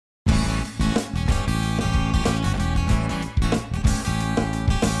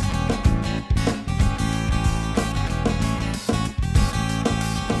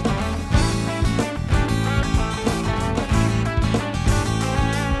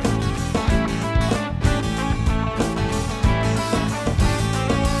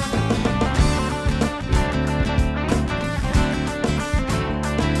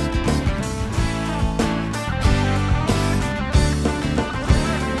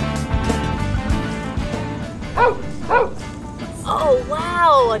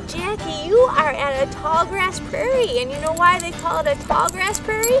Well, Jackie, you are at a tallgrass prairie, and you know why they call it a tallgrass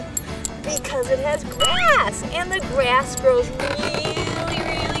prairie? Because it has grass, and the grass grows really,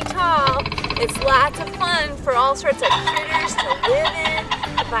 really tall. It's lots of fun for all sorts of critters to live in.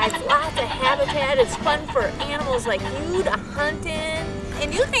 It provides lots of habitat. It's fun for animals like you to hunt in.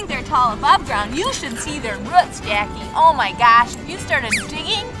 And you think they're tall above ground, you should see their roots, Jackie. Oh my gosh, if you started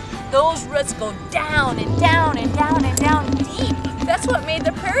digging, those roots go down and down and down and down deep. That's what made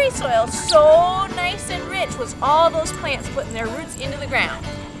the prairie soil so nice and rich, was all those plants putting their roots into the ground.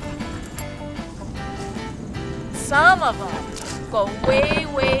 Some of them go way,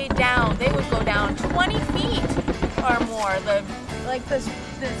 way down. They would go down 20 feet or more. Like this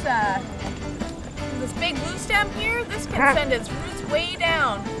big blue stem here, this can send its roots way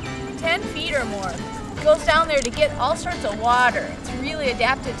down 10 feet or more. It goes down there to get all sorts of water. It's really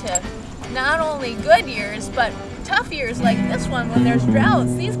adapted to not only good years, but tough years like this one when there's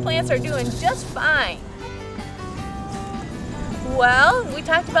droughts. These plants are doing just fine. Well, we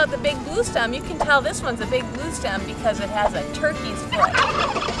talked about the big blue stem. You can tell this one's a big blue stem because it has a turkey's foot.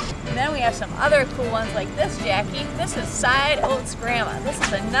 And then we have some other cool ones like this, Jackie. This is side oats grandma. This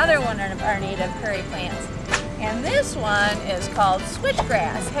is another one of our native prairie plants. And this one is called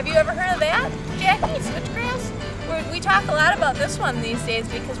switchgrass. Have you ever heard of that, Jackie? Switchgrass? We talk a lot about this one these days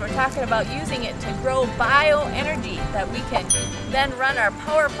because we're talking about using it to grow bioenergy that we can then run our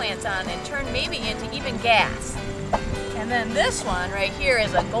power plants on and turn maybe into even gas. And then this one right here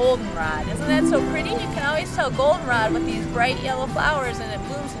is a goldenrod. Isn't that so pretty? You can always tell goldenrod with these bright yellow flowers, and it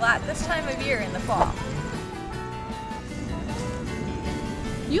blooms a lot this time of year in the fall.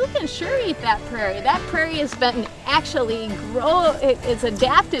 You can sure eat that prairie. That prairie has been actually it's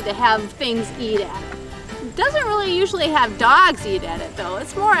adapted to have things eat at it. It doesn't really usually have dogs eat at it though.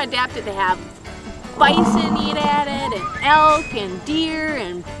 It's more adapted to have bison eat at it, and elk and deer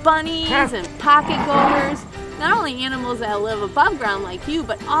and bunnies and pocket goers. Not only animals that live above ground like you,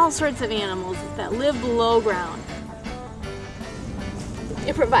 but all sorts of animals that live below ground.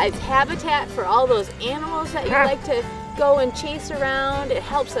 It provides habitat for all those animals that you like to go and chase around. It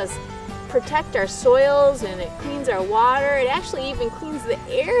helps us protect our soils, and it cleans our water. It actually even cleans the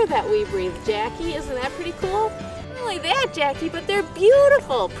air that we breathe, Jackie. Isn't that pretty cool? Not only that, Jackie, but they're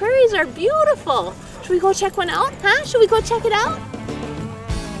beautiful. Prairies are beautiful. Should we go check one out? Huh? Should we go check it out?